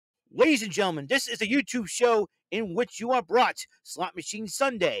Ladies and gentlemen, this is a YouTube show in which you are brought Slot Machine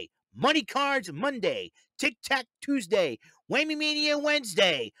Sunday, Money Cards Monday, Tic Tac Tuesday, Whammy Mania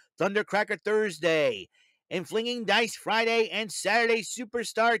Wednesday, Thundercracker Thursday, and Flinging Dice Friday and Saturday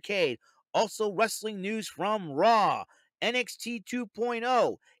Superstarcade. Also, wrestling news from Raw, NXT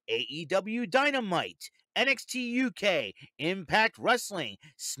 2.0, AEW Dynamite, NXT UK, Impact Wrestling,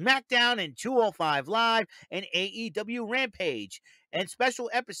 SmackDown and 205 Live, and AEW Rampage, and special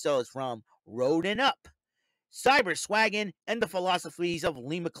episodes from Road and Up, Cyber Swaggin', and the philosophies of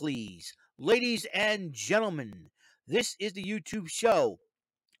Lee McLeese. Ladies and gentlemen, this is the YouTube show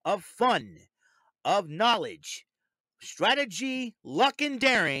of fun, of knowledge, strategy, luck and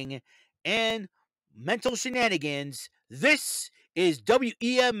daring, and mental shenanigans. This is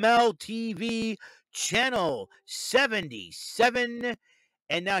WEML-TV Channel 77.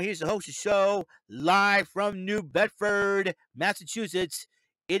 And now here's the host of the show, live from New Bedford, Massachusetts.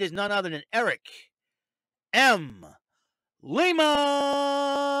 It is none other than Eric M. Lima.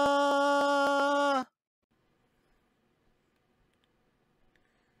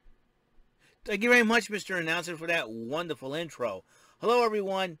 Thank you very much, Mr. Announcer, for that wonderful intro. Hello,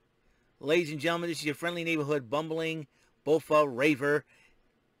 everyone. Ladies and gentlemen, this is your friendly neighborhood bumbling Bofa Raver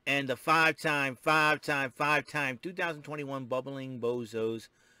and the five-time 2021 Bubbling Bozos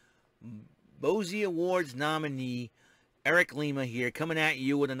Bozy Awards nominee, Eric Lima here, coming at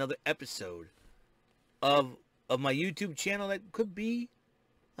you with another episode of my YouTube channel that could be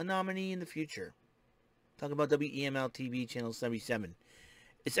a nominee in the future. Talking about WEML TV Channel 77.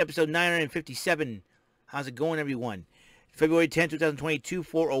 It's episode 957. How's it going, everyone? February 10, 2022,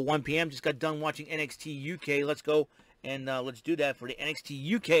 4:01 p.m. Just got done watching NXT UK. Let's go and let's do that for the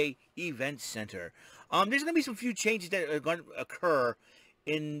NXT UK Event Center. There's going to be some few changes that are going to occur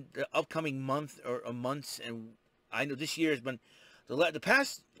in the upcoming month or months, and I know this year has been the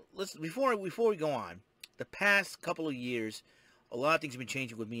past. Before we go on, the past couple of years, a lot of things have been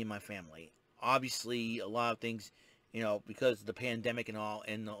changing with me and my family. Obviously, a lot of things, because of the pandemic and all,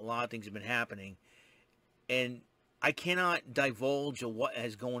 and a lot of things have been happening, and I cannot divulge what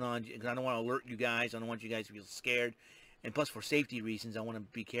has going on because I don't want to alert you guys. I don't want you guys to feel scared, and plus for safety reasons, I want to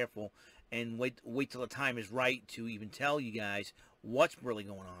be careful and wait till the time is right to even tell you guys what's really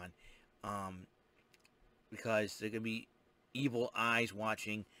going on, because there can be evil eyes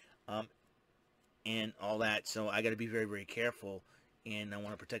watching, and all that. So I got to be very, very careful, and I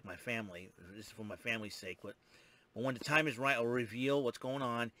want to protect my family. This is for my family's sake. But when the time is right, I'll reveal what's going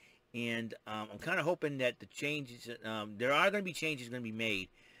on. And I'm kind of hoping that the changes, there are going to be changes going to be made,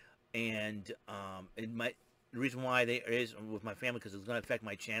 and the reason why there is with my family, because it's going to affect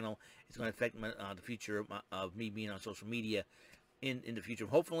my channel. It's going to affect the future of me being on social media in the future.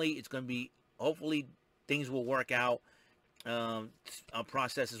 Hopefully things will work out. Our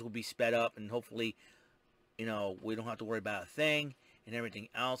processes will be sped up, and hopefully, we don't have to worry about a thing, and everything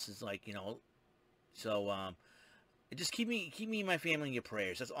else is so just keep me and my family in your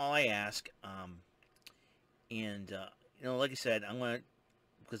prayers. That's all I ask. Like I said, I'm gonna,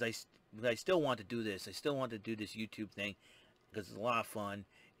 because I still want to do this. I still want to do this YouTube thing because it's a lot of fun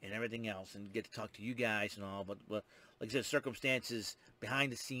and everything else, and get to talk to you guys and all. But like I said, circumstances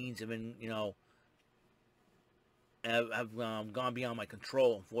behind the scenes have been, have gone beyond my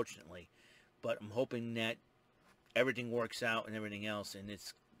control, unfortunately. But I'm hoping that everything works out and everything else, and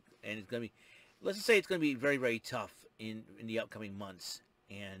it's gonna be, let's just say it's gonna be very, very tough in the upcoming months,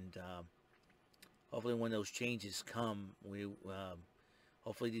 and hopefully when those changes come,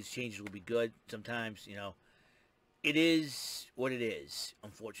 hopefully these changes will be good. Sometimes, it is what it is,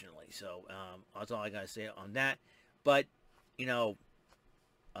 unfortunately. So that's all I gotta say on that. But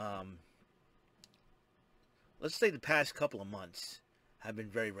let's say the past couple of months have been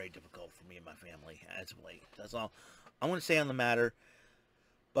very, very difficult for me and my family as of late. That's all I want to say on the matter.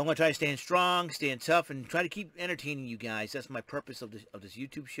 But I'm going to try to stand strong, stand tough, and try to keep entertaining you guys. That's my purpose of this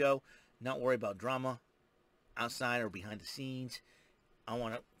YouTube show. Not worry about drama outside or behind the scenes. I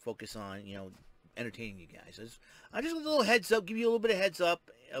want to focus on, entertaining you guys. I just a little heads up, give you a little bit of heads up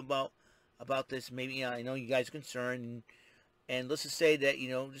about this. Maybe I know you guys are concerned, and let's just say that,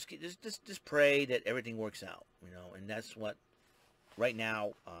 just pray that everything works out, and that's what right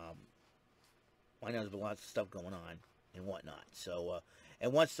now. Right now there's a lot of stuff going on and whatnot. So,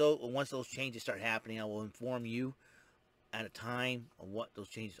 and once those changes start happening, I will inform you at a time of what those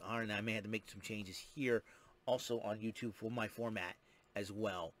changes are, and I may have to make some changes here also on YouTube for my format as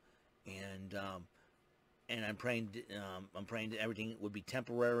well. And I'm praying that everything would be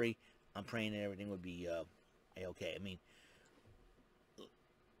temporary. I'm praying that everything would be okay. I mean,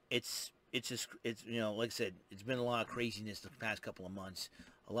 it's like I said, it's been a lot of craziness the past couple of months.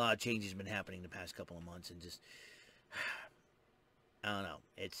 a lot of changes have been happening the past couple of months, and just I don't know.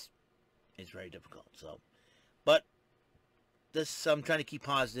 It's very difficult. So, but this I'm trying to keep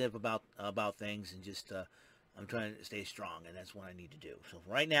positive about things, and just I'm trying to stay strong, and that's what I need to do. So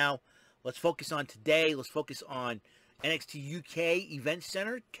right now, let's focus on today. Let's focus on NXT UK Event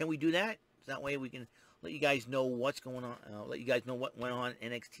Center. Can we do that? That way we can let you guys know what's going on. Let you guys know what went on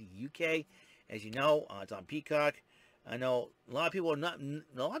in NXT UK. As you know, it's on Peacock. I know a lot of people are not.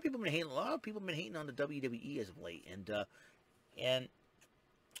 A lot of people have been hating. A lot of people have been hating on the WWE as of late, and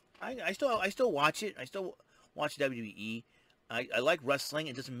I still watch it. I still watch WWE. I like wrestling.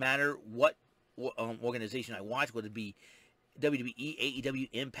 It doesn't matter what organization I watch, whether it be WWE, AEW,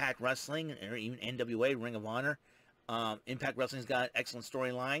 Impact Wrestling, or even NWA, Ring of Honor. Impact Wrestling's got an excellent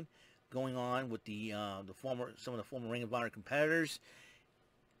storyline going on with some of the former Ring of Honor competitors.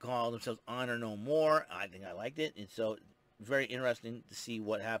 Call themselves Honor No More. I think I liked it, and so very interesting to see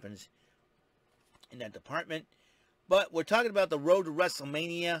what happens in that department. But we're talking about the road to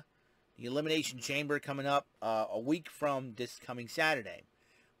WrestleMania, the Elimination Chamber coming up a week from this coming Saturday.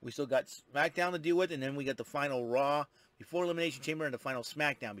 We still got SmackDown to deal with, and then we got the final Raw before Elimination Chamber and the final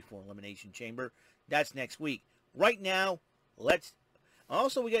SmackDown before Elimination Chamber. That's next week. Right now, let's.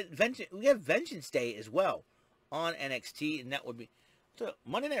 Also, we got Vengeance Day as well on NXT, and that would be. So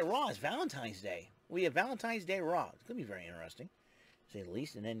Monday Night Raw is Valentine's Day. We have Valentine's Day Raw. It's going to be very interesting, to say the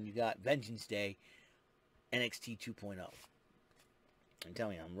least. And then you got Vengeance Day, NXT 2.0. I'm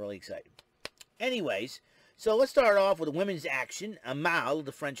telling you, I'm really excited. Anyways, so let's start off with the women's action. Amale,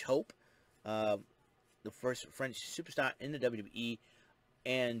 the French Hope, the first French superstar in the WWE.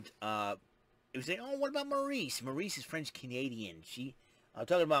 And it was saying, oh, what about Maurice? Maurice is French-Canadian. I'm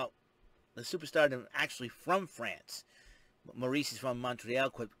talking about the superstar that's actually from France. Maurice is from Montreal,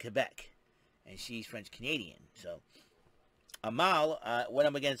 Quebec, and she's French-Canadian. So, Amale went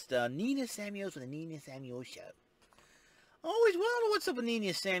up against Nina Samuels with the Nina Samuels Show. Always, well, I don't know what's up with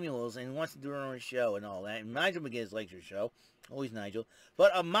Nina Samuels, and wants to do her own show and all that. And Nigel McGuinness likes her show. Always Nigel.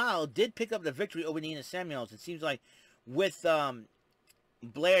 But Amale did pick up the victory over Nina Samuels. It seems like with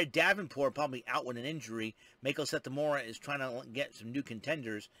Blair Davenport probably out with an injury, Meiko Satomura is trying to get some new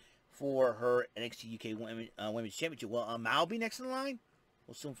contenders for her NXT UK Women's Championship. Will Amale be next in line?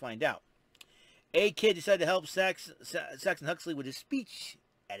 We'll soon find out. A-Kid decided to help Saxon Huxley with his speech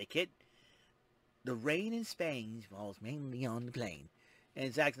etiquette. The rain in Spain falls mainly on the plain.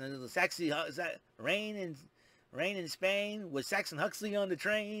 And rain in Spain with Saxon Huxley on the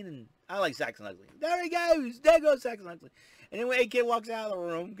train. And I like Saxon Huxley. There he goes. There goes Saxon Huxley. And then when A-Kid walks out of the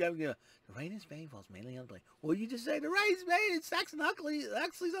room, the rain in Spain falls mainly on the plain. Well, you just say the rain in Spain and Saxon Huxley's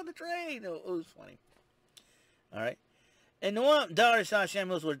on the train. It was funny. All right. And Noam Dar and Sha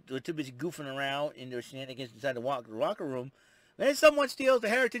Samuels were too busy goofing around in their shenanigans inside the locker room. And then someone steals the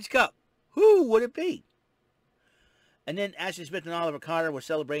Heritage Cup. Who would it be? And then Ashton Smith and Oliver Carter were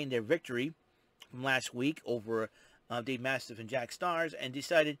celebrating their victory from last week over Dave Mastiff and Jack Stars, and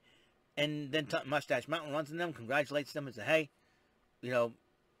decided, and then Moustache Mountain runs to them, congratulates them, and says, hey,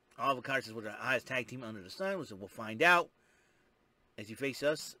 Oliver Carter says we're the highest tag team under the sun. We said, we'll find out as you face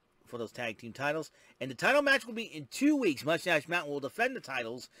us for those tag team titles. And the title match will be in 2 weeks. Moustache Mountain will defend the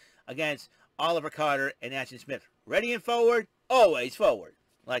titles against Oliver Carter and Ashton Smith. Ready and forward, always forward.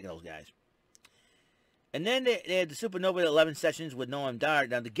 Like those guys. And then they had the Supernova 11 sessions with Noam Dar.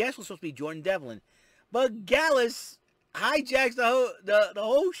 Now, the guest was supposed to be Jordan Devlin. But Gallus hijacks the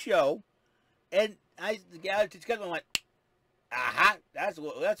whole show. And the Heritage Cup went, aha, that's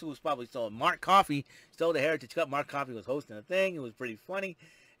who was probably stolen. Mark Coffey stole the Heritage Cup. Mark Coffey was hosting a thing. It was pretty funny.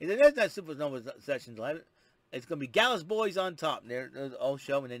 He said, that's not Supernova sessions 11. It's going to be Gallus Boys on top. They're the whole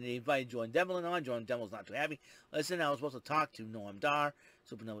show. And then they invited Jordan Devlin on. Jordan Devlin's not too happy. Listen, I was supposed to talk to Noam Dar,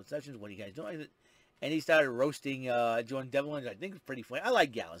 Supernova Sessions. What are you guys doing? And he started roasting Jordan Devlin. I think it's pretty funny. I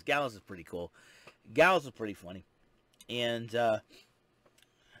like Gallus. Gallus is pretty cool. Gallus is pretty funny. And and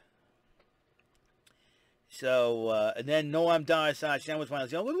then Noam Dar, Sha Samuels finally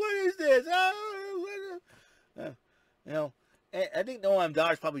said, what is this? I think Noam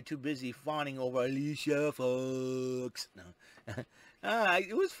Dar is probably too busy fawning over Alicia Fox. No.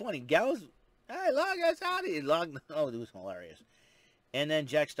 It was funny. Gallus, hey, log us out of here. Oh, it was hilarious. And then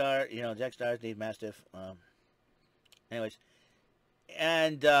Jack Star, Jack Star's Dave Mastiff. Anyways.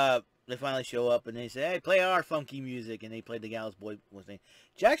 And they finally show up and they say, hey, play our funky music. And they played the Gallus Boy thing.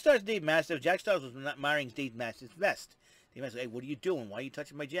 Jack Star's Dave Mastiff. Jack Star's was not admiring Dave Mastiff's vest. Dave Mastiff said, hey, what are you doing? Why are you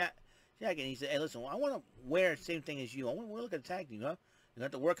touching my jacket? And he said, hey, listen, I want to wear the same thing as you. I want to look at the tag team, huh? You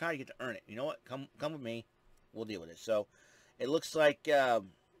have to work hard, you get to earn it. You know what? Come with me. We'll deal with it. So, it looks like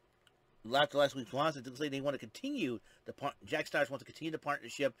after last week's loss, it looks like they want to continue Jack Stars wants to continue the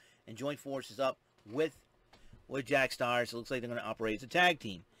partnership and join forces up with Jack Stars. It looks like they're going to operate as a tag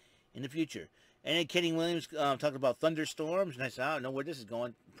team in the future. And then Kenny Williams talking about thunderstorms, and I said, I don't know where this is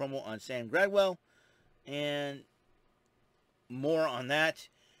going. Promo on Sam Gradwell, and more on that.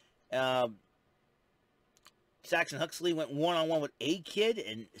 Saxon Huxley went one-on-one with A-Kid,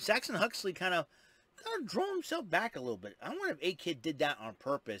 and Saxon Huxley kind of drove himself back a little bit. I wonder if A-Kid did that on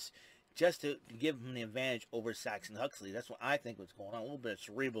purpose, just to give him the advantage over Saxon Huxley. That's what I think was going on. A little bit of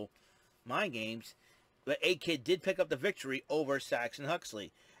cerebral mind games. But A-Kid did pick up the victory over Saxon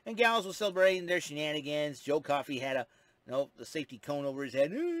Huxley. And Gallus was celebrating their shenanigans. Joe Coffey had the safety cone over his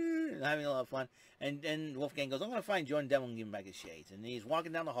head, and having a lot of fun. And Wolfgang goes, I'm going to find Jordan Devlin and give him back his shades. And he's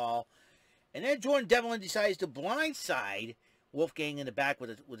walking down the hall. And then Jordan Devlin decides to blindside Wolfgang in the back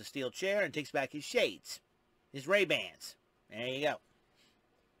with a steel chair and takes back his shades. His Ray-Bans. There you go.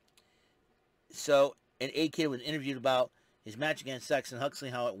 So, and A-Kid was interviewed about his match against Saxon Huxley,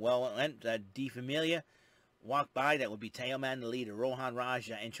 how it went. D. Familia walked by. That would be Teoman, the leader, Rohan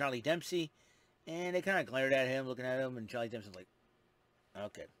Raja, and Charlie Dempsey. And they kind of glared at him, looking at him, and Charlie Dempsey's like,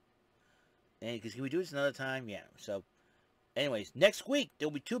 okay. And because can we do this another time? Yeah. So, anyways, next week, there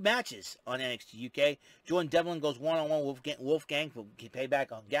will be 2 matches on NXT UK. Jordan Devlin goes one-on-one with Wolfgang for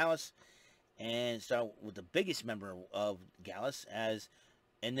payback on Gallus. And start with the biggest member of Gallus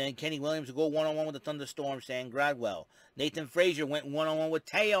and then Kenny Williams will go one-on-one with the Thunderstorm, Sam Gradwell. Nathan Frazer went one-on-one with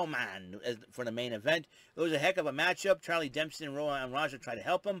Teoman for the main event. It was a heck of a matchup. Charlie Dempsey and Rohan Raja tried to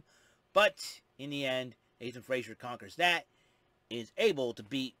help him. But in the end, Nathan Frazer conquers that. Is able to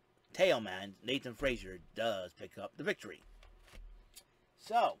beat Teoman. Nathan Frazer does pick up the victory.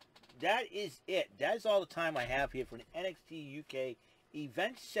 So, that is it. That is all the time I have here for the NXT UK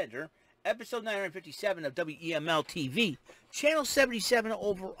Event Center. Episode 957 of WEML-TV, Channel 77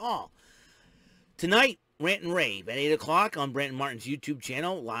 overall. Tonight, Rant and Rave at 8 o'clock on Brandon Martin's YouTube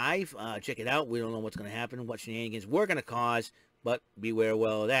channel, live. Check it out. We don't know what's going to happen, what shenanigans we're going to cause, but beware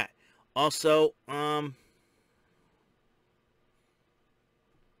well of that. Also, I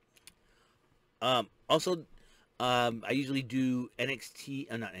usually do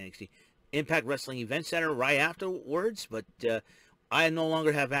NXT, not NXT, Impact Wrestling Event Center right afterwards, but I no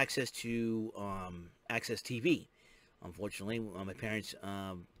longer have access to Access TV. Unfortunately, my parents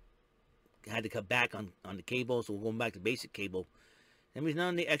had to cut back on the cable, so we're going back to basic cable. And there's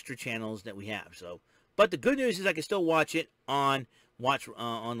none of the extra channels that we have. So, but the good news is I can still watch it on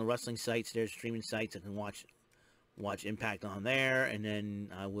the wrestling sites. There's streaming sites I can watch Impact on there, and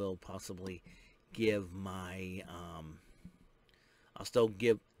then I will possibly give my I'll still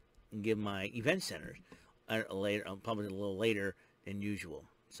give my event centers later, probably a little later than usual.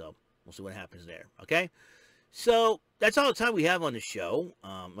 So we'll see what happens there. Okay, so that's all the time we have on the show.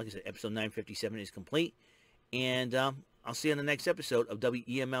 Like I said, episode 957 is complete, and I'll see you on the next episode of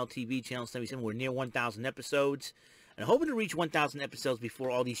WEML-TV Channel 77. We're near 1,000 episodes, and I'm hoping to reach 1,000 episodes before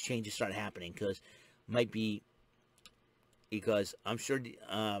all these changes start happening, because I'm sure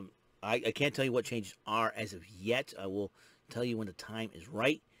I can't tell you what changes are as of yet. I will tell you when the time is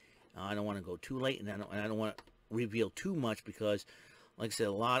right. I don't want to go too late, and I don't want to reveal too much, because, like I said,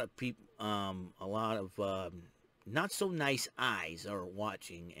 a lot of people, not so nice eyes are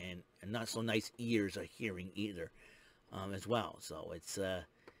watching, and not so nice ears are hearing either, as well. So it's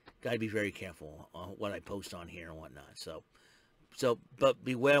got to be very careful what I post on here and whatnot. So, but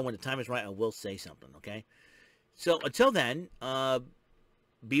beware, when the time is right, I will say something. Okay. So until then,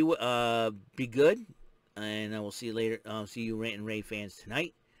 be good, and I will see you later. See you, Rant and Ray fans,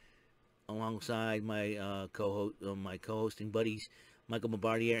 tonight, alongside my co-hosting buddies, Michael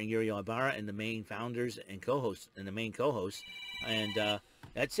Bombardier and Yuri Ibarra, and the main founders and co-hosts, and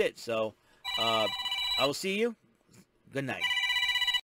that's it. So I will see you. Good night.